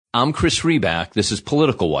I'm Chris Reback. This is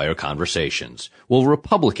Political Wire Conversations. Will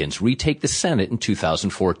Republicans retake the Senate in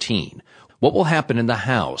 2014? What will happen in the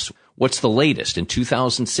House? What's the latest in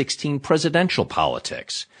 2016 presidential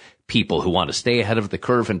politics? People who want to stay ahead of the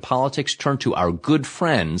curve in politics turn to our good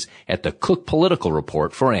friends at the Cook Political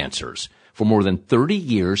Report for answers. For more than 30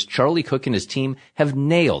 years, Charlie Cook and his team have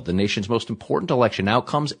nailed the nation's most important election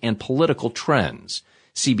outcomes and political trends.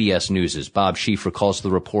 CBS News' Bob Schieffer calls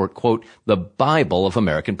the report, quote, the Bible of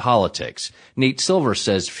American politics. Nate Silver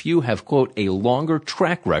says few have, quote, a longer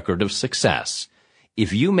track record of success.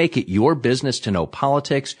 If you make it your business to know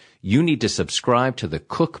politics, you need to subscribe to the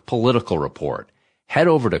Cook Political Report. Head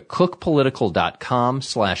over to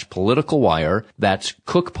cookpolitical.com/politicalwire. That's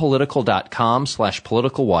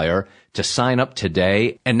cookpolitical.com/politicalwire to sign up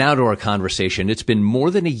today. And now to our conversation. It's been more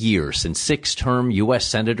than a year since six-term U.S.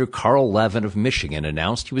 Senator Carl Levin of Michigan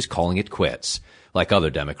announced he was calling it quits. Like other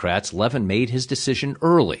Democrats, Levin made his decision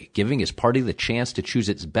early, giving his party the chance to choose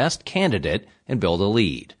its best candidate and build a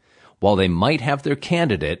lead. While they might have their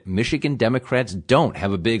candidate, Michigan Democrats don't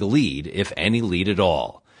have a big lead, if any lead at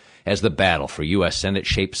all. As the battle for U.S. Senate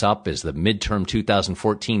shapes up as the midterm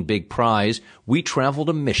 2014 big prize, we travel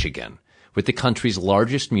to Michigan. With the country's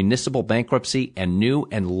largest municipal bankruptcy and new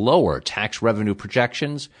and lower tax revenue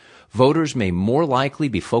projections, voters may more likely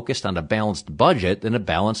be focused on a balanced budget than a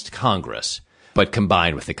balanced Congress. But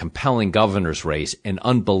combined with a compelling governor's race, an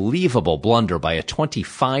unbelievable blunder by a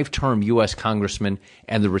 25-term U.S. congressman,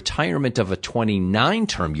 and the retirement of a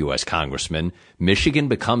 29-term U.S. congressman, Michigan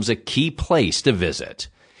becomes a key place to visit.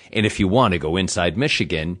 And if you want to go inside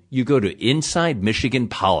Michigan, you go to Inside Michigan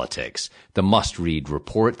Politics, the must-read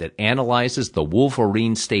report that analyzes the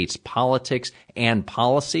Wolverine state's politics and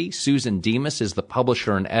policy. Susan Demas is the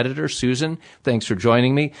publisher and editor. Susan, thanks for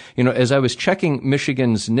joining me. You know, as I was checking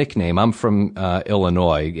Michigan's nickname, I'm from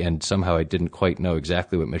Illinois, and somehow I didn't quite know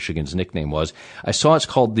exactly what Michigan's nickname was. I saw it's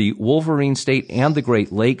called the Wolverine State and the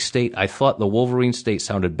Great Lakes State. I thought the Wolverine State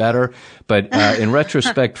sounded better, but in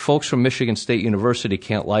retrospect, folks from Michigan State University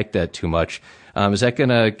can't like that too much. Is that going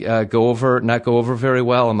to not go over very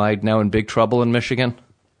well? Am I now in big trouble in Michigan?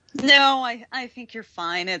 No, I think you're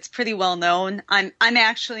fine. It's pretty well known. I'm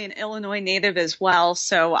actually an Illinois native as well,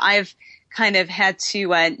 so I've kind of had to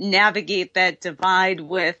navigate that divide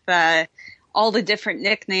with all the different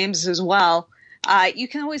nicknames as well. You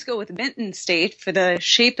can always go with Minton State for the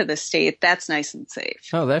shape of the state. That's nice and safe.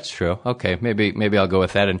 Oh, that's true. Okay, maybe I'll go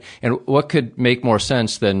with that. And what could make more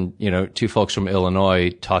sense than, you know, two folks from Illinois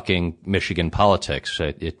talking Michigan politics?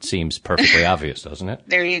 It seems perfectly obvious, doesn't it?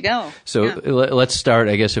 There you go. So let's start.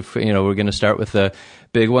 I guess if we're going to start with the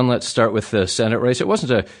big one, let's start with the Senate race. It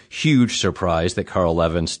wasn't a huge surprise that Carl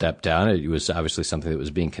Levin stepped down. It was obviously something that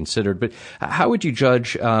was being considered. But how would you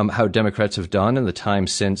judge how Democrats have done in the time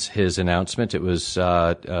since his announcement? It was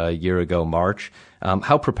a year ago, March.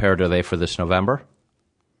 How prepared are they for this November?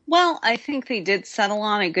 Well, I think they did settle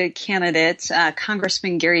on a good candidate,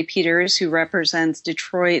 Congressman Gary Peters, who represents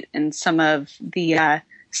Detroit and some of the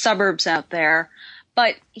suburbs out there.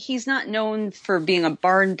 But he's not known for being a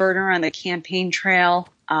barn burner on the campaign trail.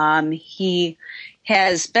 He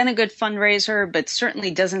has been a good fundraiser, but certainly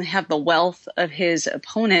doesn't have the wealth of his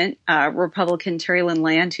opponent, Republican Terry Lynn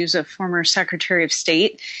Land, who's a former Secretary of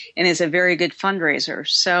State and is a very good fundraiser.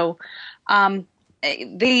 So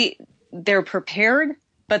they're prepared,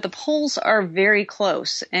 but the polls are very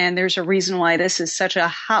close, and there's a reason why this is such a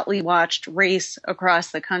hotly watched race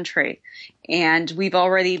across the country. And we've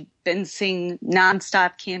already been seeing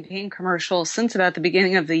nonstop campaign commercials since about the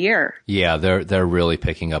beginning of the year. Yeah, they're really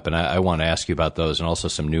picking up, and I want to ask you about those, and also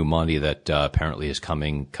some new money that apparently is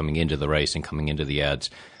coming into the race and coming into the ads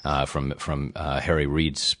from Harry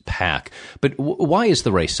Reid's PAC. But why is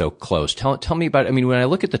the race so close? Tell me about it. I mean, when I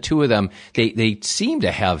look at the two of them, they seem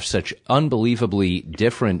to have such unbelievably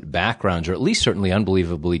different backgrounds, or at least certainly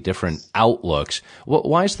unbelievably different outlooks.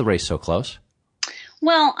 Why is the race so close?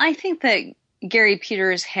 Well, I think that Gary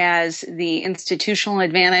Peters has the institutional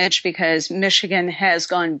advantage because Michigan has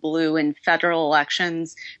gone blue in federal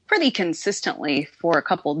elections pretty consistently for a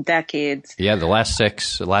couple decades. Yeah, the last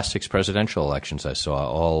six presidential elections I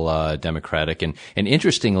saw, all Democratic. And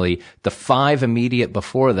interestingly, the five immediate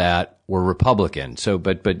before that were Republican. So,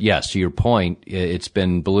 but yes, to your point, it's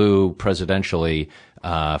been blue presidentially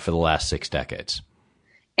for the last 6 decades.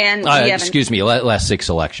 And last 6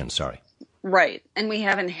 elections, sorry. Right. And we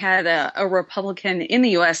haven't had a Republican in the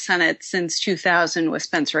U.S. Senate since 2000 with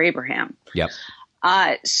Spencer Abraham. Yep.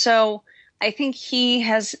 So I think he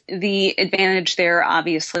has the advantage there.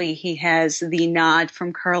 Obviously, he has the nod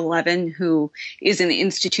from Carl Levin, who is an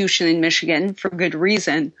institution in Michigan for good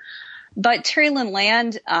reason. But Terry Lynn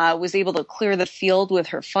Land was able to clear the field with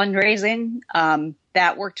her fundraising.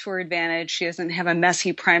 That worked to her advantage. She doesn't have a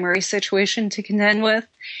messy primary situation to contend with.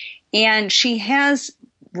 And she has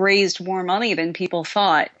raised more money than people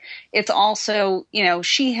thought. It's also,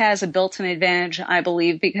 she has a built-in advantage, I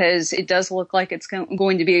believe, because it does look like it's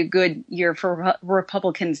going to be a good year for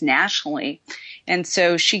Republicans nationally. And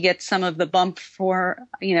so she gets some of the bump for,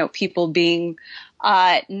 people being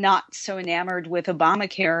not so enamored with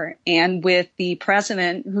Obamacare and with the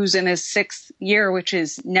president who's in his sixth year, which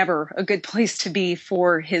is never a good place to be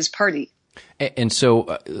for his party. And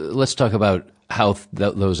so let's talk about how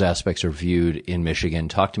those aspects are viewed in Michigan.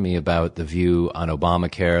 Talk to me about the view on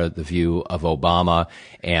Obamacare, the view of Obama,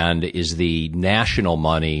 and is the national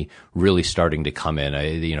money really starting to come in?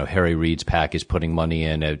 Harry Reid's PAC is putting money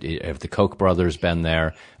in. Have the Koch brothers been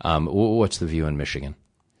there? What's the view in Michigan?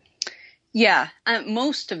 Yeah,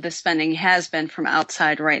 most of the spending has been from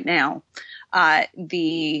outside right now.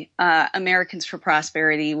 The Americans for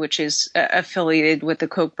Prosperity, which is affiliated with the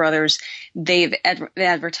Koch brothers, they've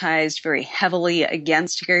advertised very heavily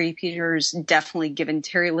against Gary Peters, definitely given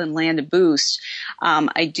Terry Lynn Land a boost.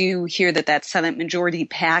 I do hear that Senate Majority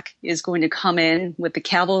PAC is going to come in with the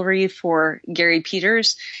cavalry for Gary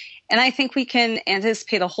Peters. And I think we can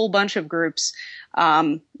anticipate a whole bunch of groups.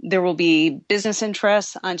 There will be business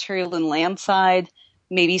interests on Terry Lynn Land's side,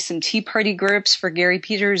 maybe some Tea Party groups for Gary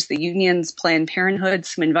Peters, the unions, Planned Parenthood,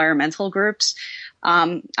 some environmental groups.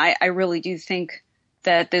 I really do think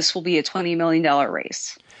that this will be a $20 million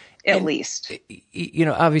race, at least.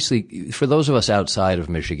 Obviously, for those of us outside of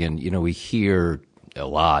Michigan, we hear a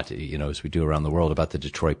lot, as we do around the world about the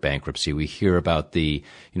Detroit bankruptcy. We hear about the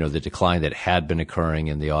decline that had been occurring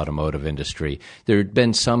in the automotive industry. There had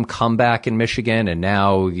been some comeback in Michigan, and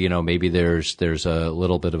now, maybe there's a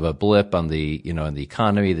little bit of a blip on the, in the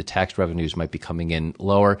economy. The tax revenues might be coming in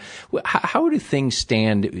lower. How do things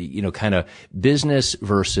stand, kind of business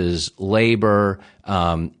versus labor,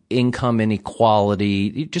 income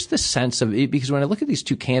inequality, just the sense of it? Because when I look at these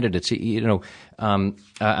two candidates, on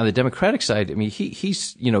the Democratic side, I mean,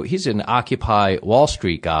 he's an Occupy Wall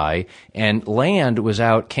Street guy, and Land was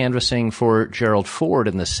out canvassing for Gerald Ford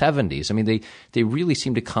in the 70s. I mean, they really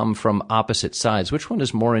seem to come from opposite sides. Which one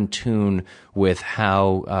is more in tune with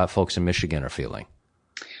how folks in Michigan are feeling?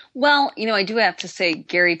 Well, I do have to say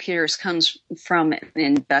Gary Peters comes from an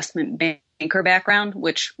investment banker background,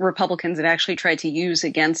 which Republicans have actually tried to use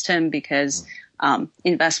against him because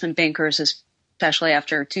investment bankers, especially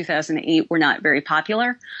after 2008, were not very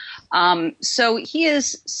popular. So he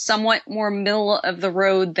is somewhat more middle of the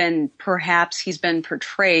road than perhaps he's been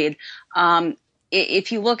portrayed.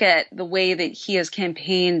 If you look at the way that he has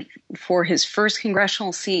campaigned for his first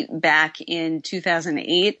congressional seat back in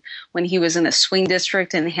 2008, when he was in a swing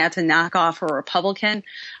district and had to knock off a Republican,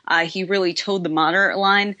 he really towed the moderate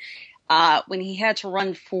line. When he had to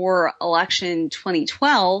run for election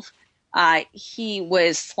 2012, he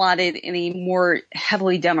was slotted in a more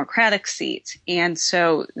heavily Democratic seat. And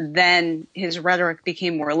so then his rhetoric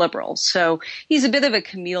became more liberal. So he's a bit of a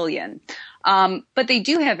chameleon. But they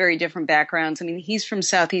do have very different backgrounds. I mean, he's from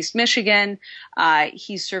Southeast Michigan.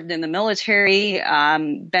 He served in the military,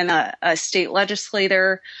 been a state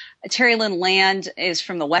legislator. Terry Lynn Land is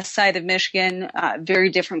from the west side of Michigan, very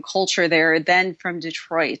different culture there than from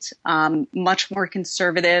Detroit, much more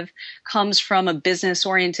conservative, comes from a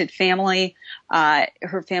business-oriented family.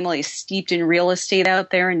 Her family is steeped in real estate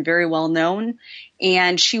out there and very well known.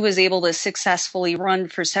 And she was able to successfully run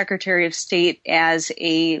for Secretary of State as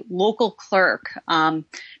a local clerk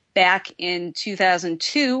back in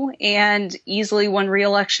 2002 and easily won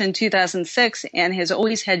re-election in 2006 and has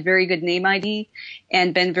always had very good name ID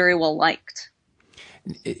and been very well liked.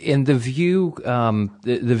 And the view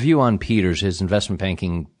on Peters, his investment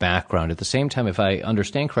banking background, at the same time, if I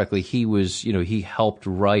understand correctly, he was, he helped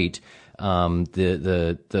write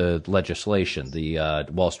the legislation, the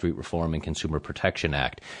Wall Street Reform and Consumer Protection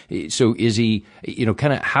Act. So is he,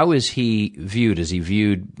 kind of, how is he viewed? Is he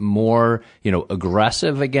viewed more,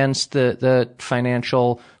 aggressive against the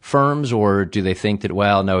financial firms, or do they think that,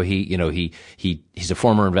 well, no, he's a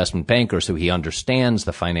former investment banker, so he understands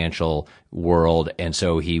the financial world, and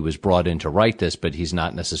so he was brought in to write this, but he's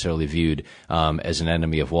not necessarily viewed as an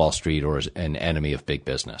enemy of Wall Street or as an enemy of big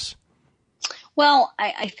business? Well,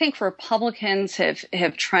 I think Republicans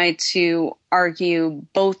have tried to argue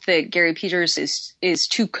both that Gary Peters is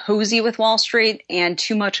too cozy with Wall Street and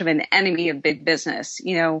too much of an enemy of big business.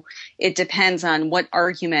 It depends on what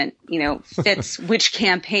argument, fits which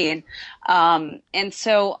campaign. And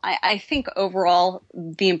so I think overall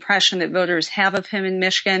the impression that voters have of him in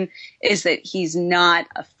Michigan is that he's not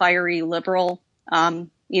a fiery liberal.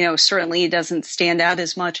 certainly he doesn't stand out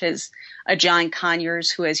as much as a John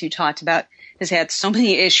Conyers, who, as you talked about, has had so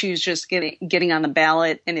many issues just getting on the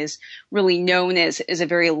ballot and is really known as a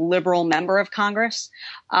very liberal member of Congress.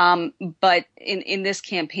 But in this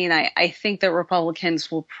campaign, I think that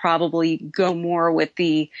Republicans will probably go more with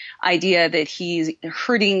the idea that he's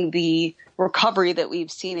hurting the recovery that we've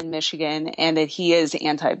seen in Michigan and that he is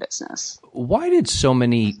anti-business. Why did so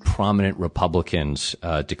many prominent Republicans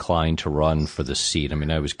decline to run for the seat? I mean,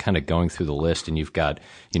 I was kind of going through the list, and you've got,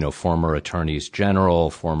 former attorneys general,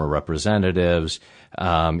 former representatives,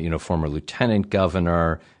 former lieutenant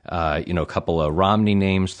governor, a couple of Romney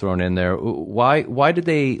names thrown in there. Why did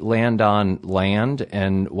they land on land,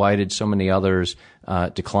 and why did so many others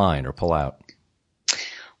decline or pull out?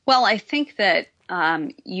 Well, I think that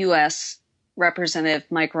U.S. Representative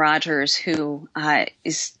Mike Rogers, who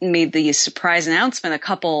made the surprise announcement a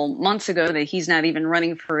couple months ago that he's not even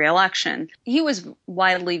running for re-election, he was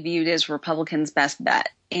widely viewed as Republicans' best bet.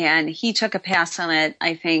 And he took a pass on it,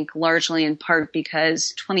 I think, largely in part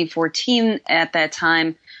because 2014 at that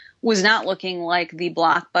time was not looking like the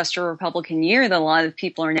blockbuster Republican year that a lot of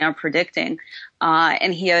people are now predicting.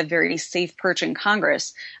 And he had a very safe perch in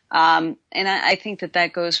Congress. And I think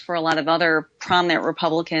that goes for a lot of other prominent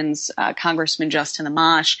Republicans, Congressman Justin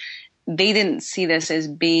Amash. They didn't see this as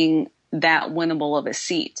being that winnable of a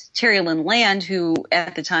seat. Terry Lynn Land, who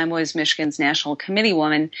at the time was Michigan's national committee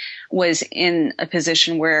woman, was in a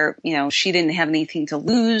position where, she didn't have anything to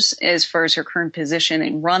lose as far as her current position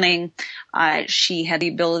in running. She had the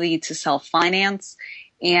ability to self-finance.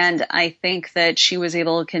 And I think that she was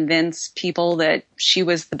able to convince people that she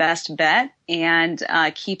was the best bet and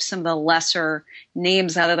keep some of the lesser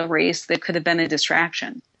names out of the race that could have been a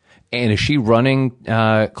distraction. And is she running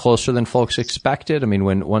closer than folks expected? I mean,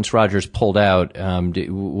 once Rogers pulled out,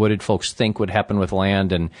 what did folks think would happen with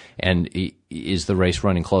Land? And is the race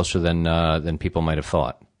running closer than people might have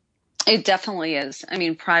thought? It definitely is. I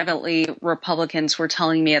mean, privately, Republicans were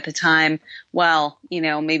telling me at the time, well,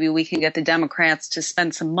 maybe we can get the Democrats to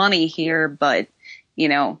spend some money here, but,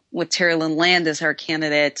 with Terry Lynn Land as our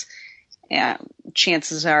candidate,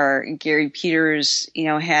 chances are Gary Peters,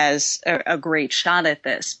 has a great shot at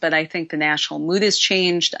this. But I think the national mood has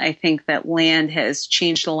changed. I think that Land has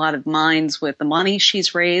changed a lot of minds with the money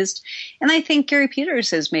she's raised. And I think Gary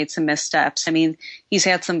Peters has made some missteps. I mean, he's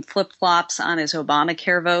had some flip-flops on his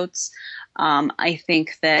Obamacare votes. I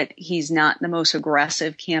think that he's not the most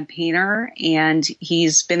aggressive campaigner, and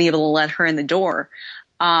he's been able to let her in the door.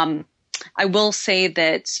 I will say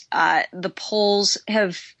that the polls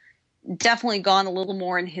have definitely gone a little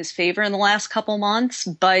more in his favor in the last couple months,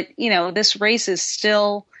 but this race is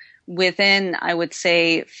still within, I would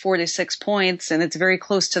say, 4 to 6 points, and it's very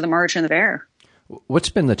close to the margin of error. What's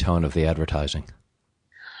been the tone of the advertising?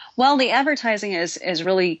 Well, the advertising has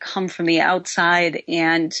really come from the outside,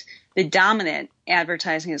 and the dominant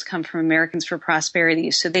advertising has come from Americans for Prosperity.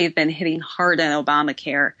 So they've been hitting hard on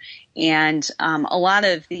Obamacare. And a lot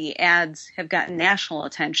of the ads have gotten national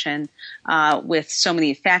attention with so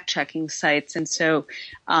many fact-checking sites. And so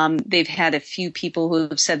they've had a few people who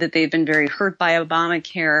have said that they've been very hurt by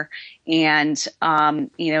Obamacare and,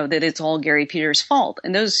 that it's all Gary Peters' fault.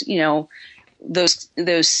 And those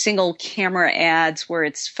single camera ads where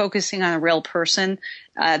it's focusing on a real person,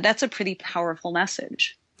 that's a pretty powerful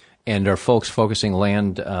message. And are folks focusing?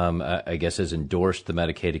 Land, I guess, has endorsed the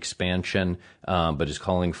Medicaid expansion, but is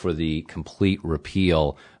calling for the complete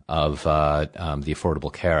repeal of the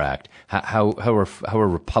Affordable Care Act. How are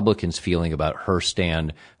Republicans feeling about her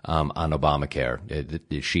stand on Obamacare?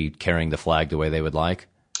 Is she carrying the flag the way they would like?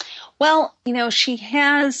 Well, she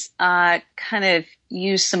has kind of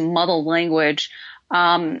used some muddled language.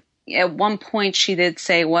 At one point, she did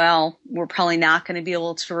say, well, we're probably not going to be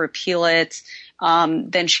able to repeal it.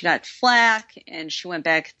 Then she got flack and she went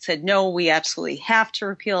back and said, no, we absolutely have to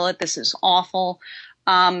repeal it. This is awful.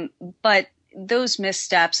 But those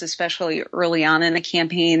missteps, especially early on in the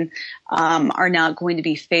campaign, are not going to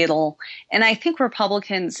be fatal. And I think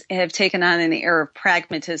Republicans have taken on an air of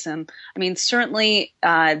pragmatism. I mean, certainly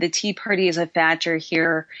the Tea Party is a factor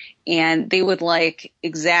here, and they would like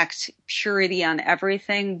exact purity on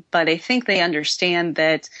everything. But I think they understand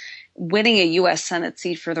that winning a U.S. Senate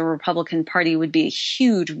seat for the Republican Party would be a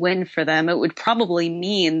huge win for them. It would probably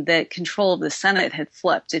mean that control of the Senate had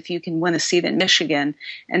flipped if you can win a seat in Michigan.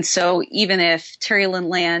 And so even if Terry Lynn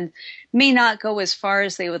Land may not go as far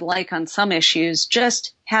as they would like on some issues,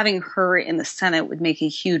 just having her in the Senate would make a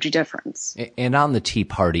huge difference. And on the Tea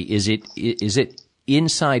Party, is it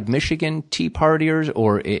inside Michigan Tea Partiers,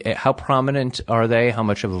 or how prominent are they? How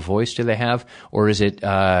much of a voice do they have? Or is it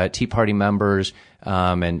Tea Party members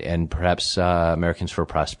and perhaps Americans for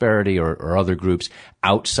Prosperity or other groups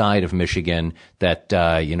outside of Michigan that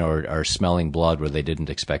are smelling blood where they didn't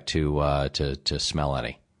expect to smell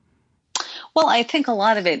any? Well, I think a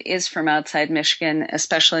lot of it is from outside Michigan,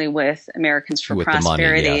 especially with Americans for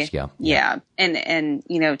Prosperity. The money, yes, yeah. And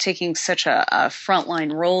taking such a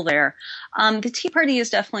frontline role there. The Tea Party has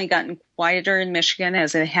definitely gotten quieter in Michigan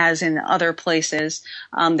as it has in other places.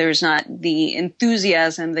 There's not the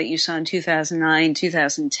enthusiasm that you saw in 2009,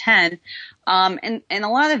 2010. And a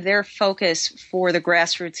lot of their focus for the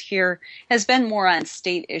grassroots here has been more on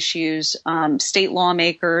state issues, state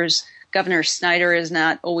lawmakers. Governor Snyder is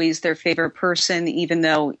not always their favorite person, even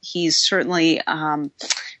though he's certainly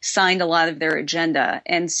signed a lot of their agenda.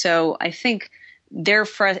 And so I think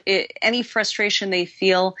any frustration they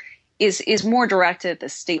feel is more directed at the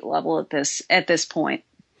state level at this point.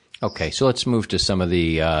 Okay, so let's move to some of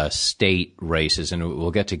the state races, and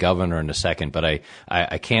we'll get to governor in a second, but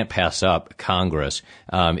I can't pass up Congress.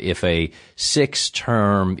 If a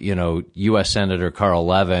 6-term, U.S. Senator Carl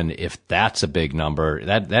Levin, if that's a big number,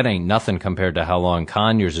 that ain't nothing compared to how long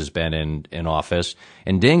Conyers has been in office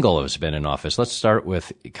and Dingell has been in office. Let's start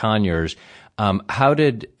with Conyers. How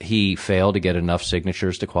did he fail to get enough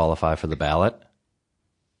signatures to qualify for the ballot?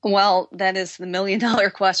 Well, that is the $1 million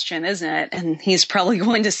question, isn't it? And he's probably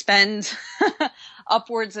going to spend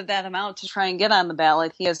upwards of that amount to try and get on the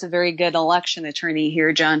ballot. He has a very good election attorney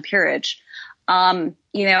here, John Peerage. Something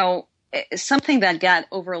that got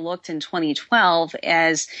overlooked in 2012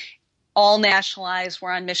 as all nationalized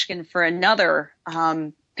were on Michigan for another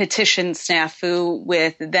petition snafu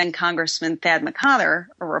with then Congressman Thad McConnor,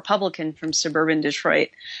 a Republican from suburban Detroit.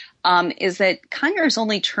 Is that Conyers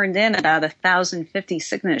only turned in about 1,050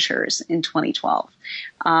 signatures in 2012.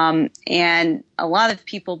 And a lot of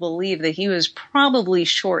people believe that he was probably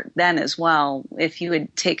short then as well if you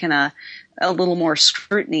had taken a little more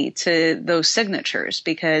scrutiny to those signatures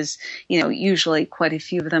because, usually quite a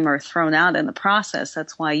few of them are thrown out in the process.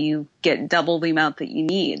 That's why you get double the amount that you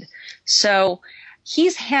need. So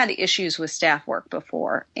he's had issues with staff work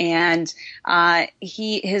before, and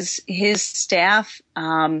his staff,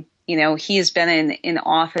 he has been in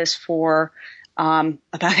office for about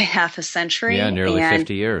a half a century. Yeah, nearly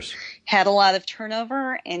 50 years. Had a lot of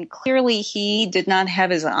turnover, and clearly he did not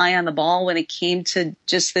have his eye on the ball when it came to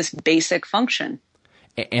just this basic function.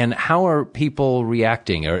 And how are people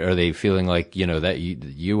reacting? Are they feeling like, that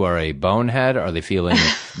you are a bonehead? Are they feeling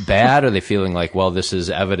bad? Are they feeling like, well, this is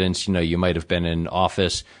evidence, you might have been in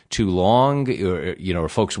office too long? Are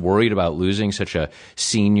folks worried about losing such a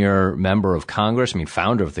senior member of Congress? I mean,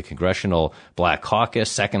 founder of the Congressional Black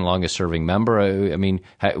Caucus, second longest serving member. I mean,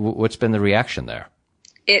 what's been the reaction there?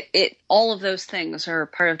 All of those things are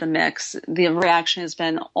part of the mix. The reaction has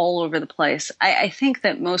been all over the place. I think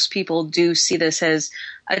that most people do see this as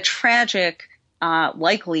a tragic,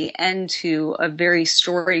 likely end to a very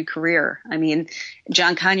storied career. I mean,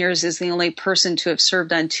 John Conyers is the only person to have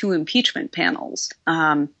served on 2 impeachment panels.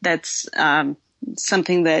 That's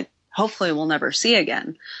something that hopefully we'll never see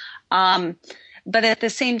again. But at the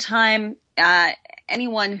same time,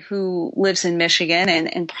 anyone who lives in Michigan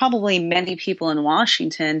and probably many people in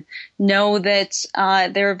Washington know that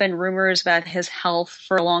there have been rumors about his health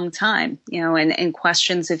for a long time, and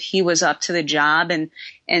questions if he was up to the job.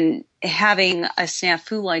 And having a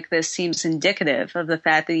snafu like this seems indicative of the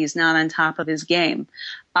fact that he's not on top of his game.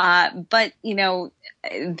 But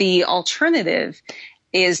the alternative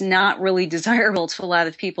is not really desirable to a lot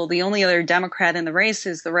of people. The only other Democrat in the race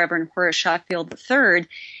is the Reverend Horace Schofield III,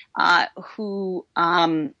 who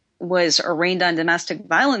was arraigned on domestic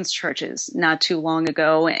violence charges not too long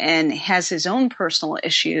ago and has his own personal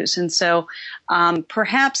issues. And so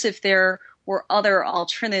perhaps if there were other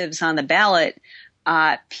alternatives on the ballot,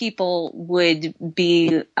 people would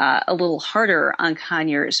be a little harder on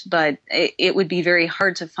Conyers, but it would be very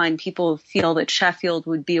hard to find people who feel that Sheffield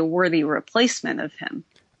would be a worthy replacement of him.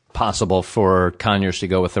 Possible for Conyers to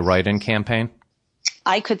go with the write-in campaign?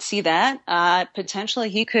 I could see that. Potentially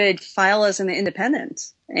he could file as an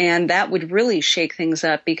independent, and that would really shake things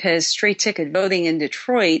up because straight ticket voting in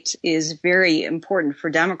Detroit is very important for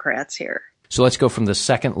Democrats here. So let's go from the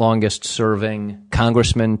second longest serving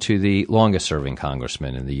congressman to the longest serving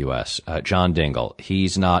congressman in the U.S., John Dingell.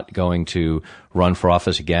 He's not going to run for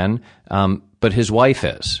office again, but his wife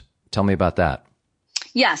is. Tell me about that.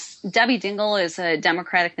 Yes, Debbie Dingell is a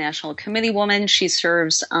Democratic National Committee woman. She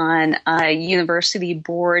serves on a university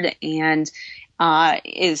board and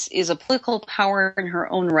is a political power in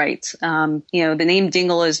her own right. The name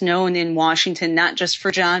Dingell is known in Washington not just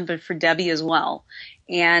for John, but for Debbie as well.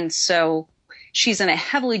 And so she's in a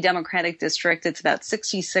heavily Democratic district. It's about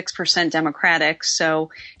 66% Democratic. So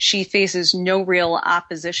she faces no real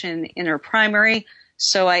opposition in her primary.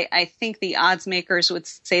 So I think the odds makers would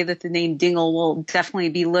say that the name Dingell will definitely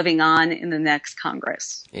be living on in the next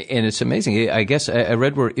Congress. And it's amazing. I guess I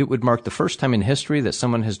read where it would mark the first time in history that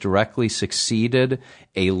someone has directly succeeded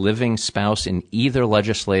a living spouse in either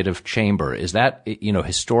legislative chamber. Is that,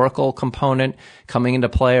 historical component coming into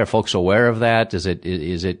play? Are folks aware of that? Is it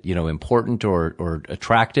important or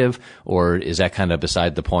attractive? Or is that kind of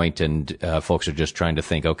beside the point and folks are just trying to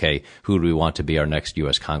think, okay, who do we want to be our next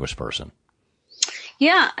U.S. congressperson?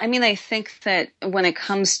 Yeah, I mean, I think that when it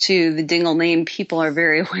comes to the Dingell name, people are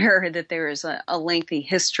very aware that there is a lengthy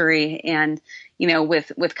history. And,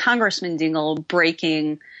 with Congressman Dingell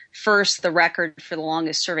breaking first the record for the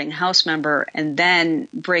longest serving House member and then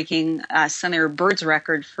breaking Senator Byrd's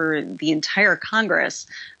record for the entire Congress,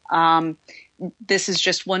 this is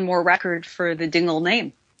just one more record for the Dingell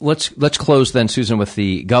name. Let's close then, Susan, with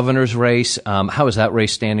the governor's race. How is that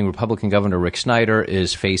race standing? Republican Governor Rick Snyder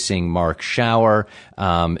is facing Mark Schauer.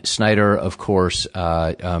 Snyder, of course,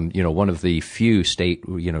 one of the few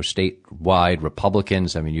statewide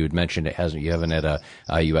Republicans. I mean, you had mentioned you haven't had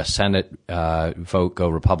a U.S. Senate vote go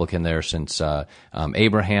Republican there since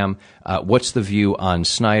Abraham. What's the view on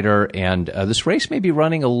Snyder? And this race may be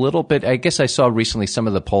running a little bit. I guess I saw recently some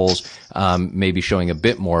of the polls maybe showing a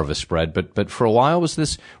bit more of a spread, but for a while was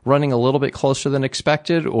this running a little bit closer than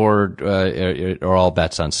expected, or are all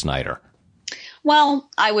bets on Snyder? Well,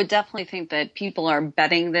 I would definitely think that people are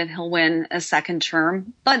betting that he'll win a second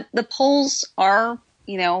term, but the polls are,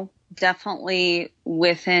 definitely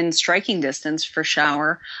within striking distance for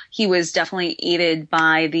Schauer. He was definitely aided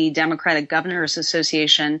by the Democratic Governors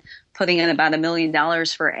Association putting in about $1 million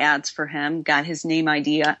for ads for him, got his name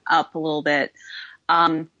ID up a little bit.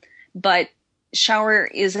 But Schauer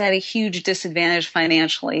is at a huge disadvantage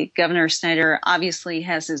financially. Governor Snyder obviously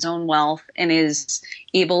has his own wealth and is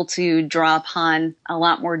able to draw upon a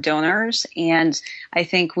lot more donors. And I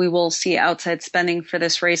think we will see outside spending for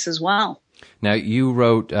this race as well. Now, you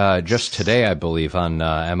wrote just today, I believe, on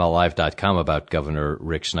MLLive.com about Governor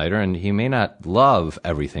Rick Snyder, and he may not love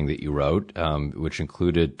everything that you wrote, which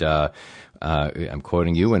included, I'm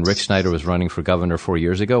quoting you, when Rick Snyder was running for governor 4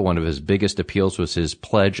 years ago, one of his biggest appeals was his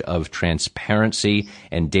pledge of transparency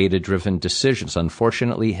and data-driven decisions.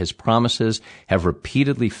 Unfortunately, his promises have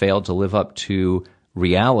repeatedly failed to live up to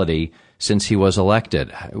reality since he was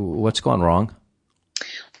elected. What's gone wrong?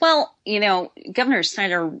 Well, Governor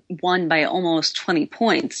Snyder won by almost 20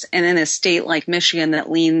 points. And in a state like Michigan that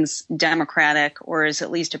leans Democratic or is at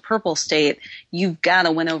least a purple state, you've got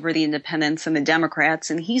to win over the independents and the Democrats.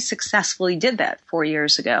 And he successfully did that 4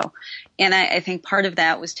 years ago. And I think part of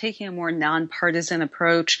that was taking a more nonpartisan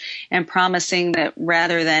approach and promising that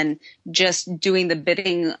rather than just doing the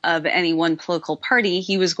bidding of any one political party,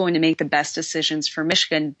 he was going to make the best decisions for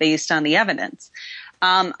Michigan based on the evidence.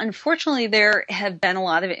 Unfortunately, there have been a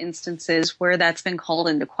lot of instances where that's been called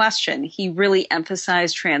into question. He really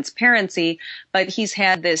emphasized transparency, but he's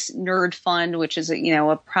had this nerd fund, which is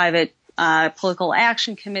a private political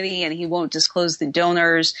action committee, and he won't disclose the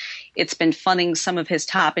donors. It's been funding some of his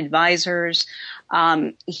top advisors.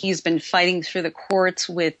 He's been fighting through the courts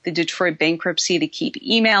with the Detroit bankruptcy to keep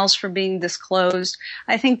emails from being disclosed.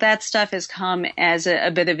 I think that stuff has come as a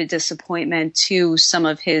bit of a disappointment to some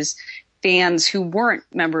of his fans who weren't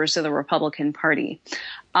members of the Republican Party.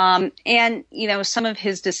 And some of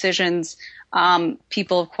his decisions,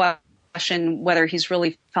 people have questioned whether he's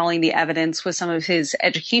really following the evidence with some of his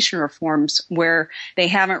education reforms where they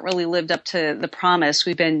haven't really lived up to the promise.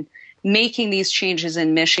 We've been making these changes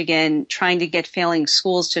in Michigan, trying to get failing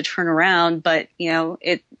schools to turn around, but,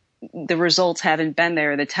 the results haven't been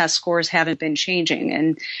there. The test scores haven't been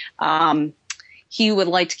changing. And he would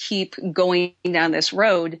like to keep going down this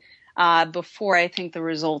road before I think the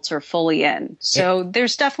results are fully in. So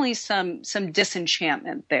there's definitely some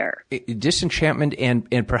disenchantment there. Disenchantment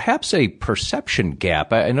and perhaps a perception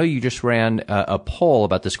gap. I know you just ran a poll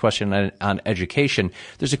about this question on education.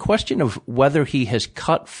 There's a question of whether he has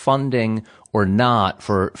cut funding or not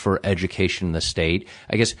for education in the state.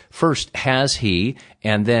 I guess first, has he?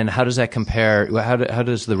 And then how does that compare? How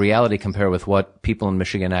does the reality compare with what people in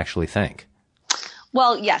Michigan actually think?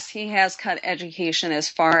 Well, yes, he has cut education as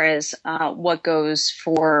far as what goes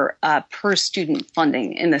for per student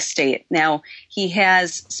funding in the state. Now, he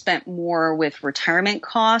has spent more with retirement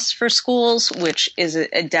costs for schools, which is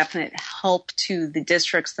a definite help to the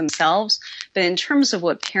districts themselves. But in terms of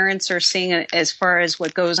what parents are seeing as far as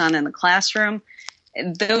what goes on in the classroom,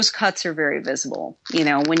 those cuts are very visible.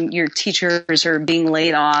 When your teachers are being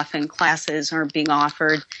laid off and classes aren't being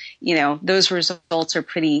offered, those results are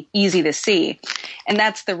pretty easy to see. And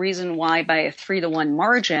that's the reason why by a 3-1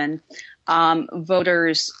 margin,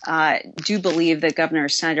 voters do believe that Governor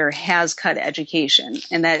Snyder has cut education,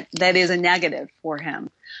 and that is a negative for him.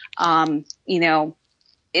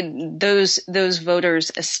 Those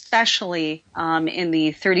voters, especially in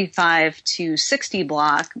the 35 to 60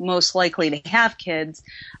 block, most likely to have kids,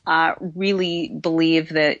 really believe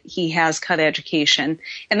that he has cut education.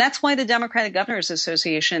 And that's why the Democratic Governors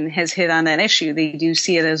Association has hit on that issue. They do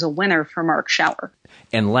see it as a winner for Mark Schauer.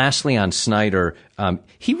 And lastly, on Snyder,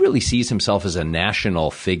 he really sees himself as a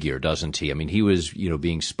national figure, doesn't he? I mean, he was,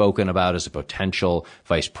 being spoken about as a potential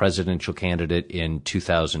vice presidential candidate in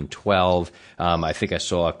 2012. I think I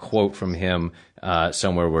saw a quote from him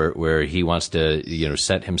somewhere where he wants to,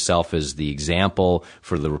 set himself as the example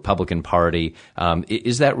for the Republican Party.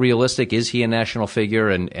 Is that realistic? Is he a national figure?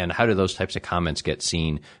 And how do those types of comments get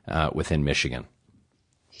seen within Michigan?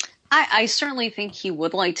 I certainly think he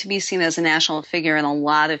would like to be seen as a national figure, and a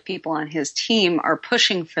lot of people on his team are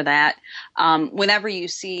pushing for that. Whenever you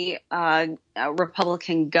see a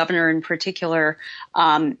Republican governor in particular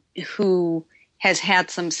who has had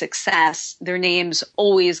some success, their names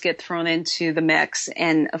always get thrown into the mix.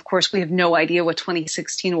 And, of course, we have no idea what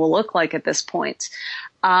 2016 will look like at this point.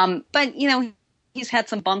 But, he's had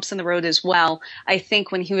some bumps in the road as well. I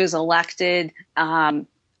think when he was elected,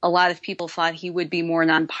 a lot of people thought he would be more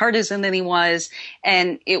nonpartisan than he was.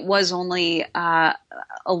 And it was only a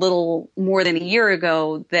little more than a year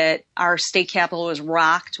ago that our state capitol was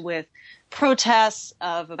rocked with protests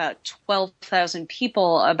of about 12,000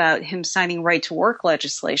 people about him signing right to work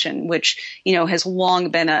legislation, which, has long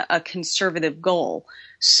been a conservative goal.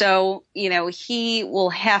 So, he will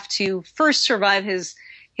have to first survive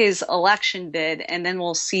his election bid, and then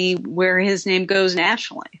we'll see where his name goes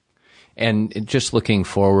nationally. And just looking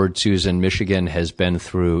forward, Susan, Michigan has been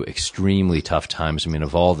through extremely tough times. I mean,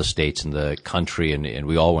 of all the states in the country, and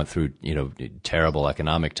we all went through, terrible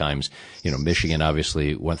economic times. Michigan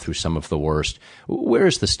obviously went through some of the worst. Where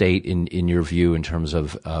is the state in your view in terms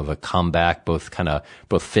of a comeback, both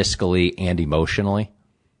fiscally and emotionally?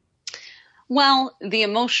 Well, the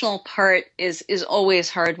emotional part is always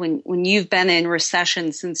hard when you've been in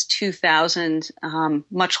recession since 2000,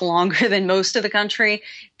 much longer than most of the country.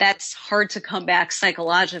 That's hard to come back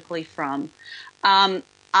psychologically from.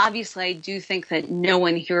 Obviously, I do think that no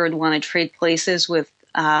one here would want to trade places with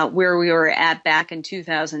where we were at back in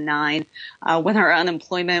 2009 when our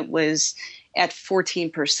unemployment was at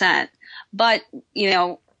 14%. But,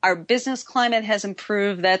 our business climate has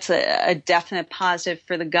improved. That's a definite positive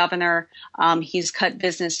for the governor. He's cut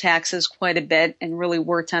business taxes quite a bit and really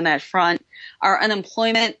worked on that front. Our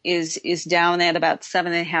unemployment is down at about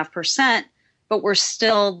 7.5%, but we're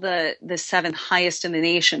still the seventh highest in the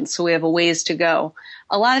nation. So we have a ways to go.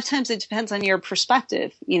 A lot of times it depends on your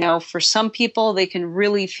perspective. For some people, they can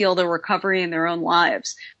really feel the recovery in their own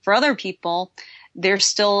lives. For other people, they're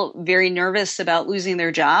still very nervous about losing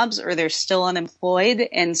their jobs, or they're still unemployed.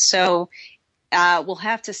 And so we'll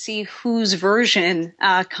have to see whose version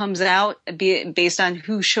comes out based on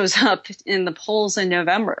who shows up in the polls in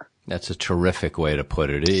November. That's a terrific way to put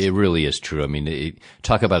it. It really is true. I mean,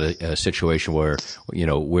 talk about a situation where,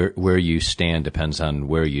 where you stand depends on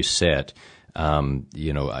where you sit. On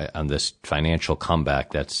this financial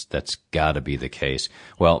comeback, that's got to be the case.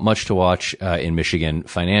 Well, much to watch in Michigan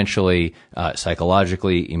financially,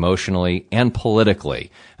 psychologically, emotionally, and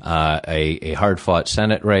politically. A hard-fought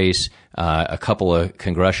Senate race, a couple of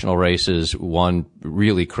congressional races, one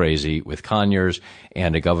really crazy with Conyers,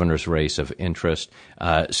 and a governor's race of interest.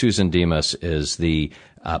 Susan Demas is the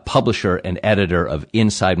publisher and editor of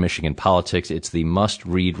Inside Michigan Politics. It's the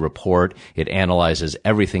must-read report. It analyzes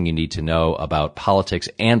everything you need to know about politics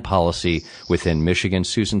and policy within Michigan.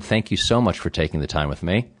 Susan, thank you so much for taking the time with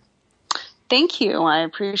me. Thank you. I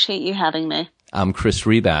appreciate you having me. I'm Chris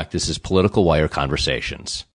Reback. This is Political Wire Conversations.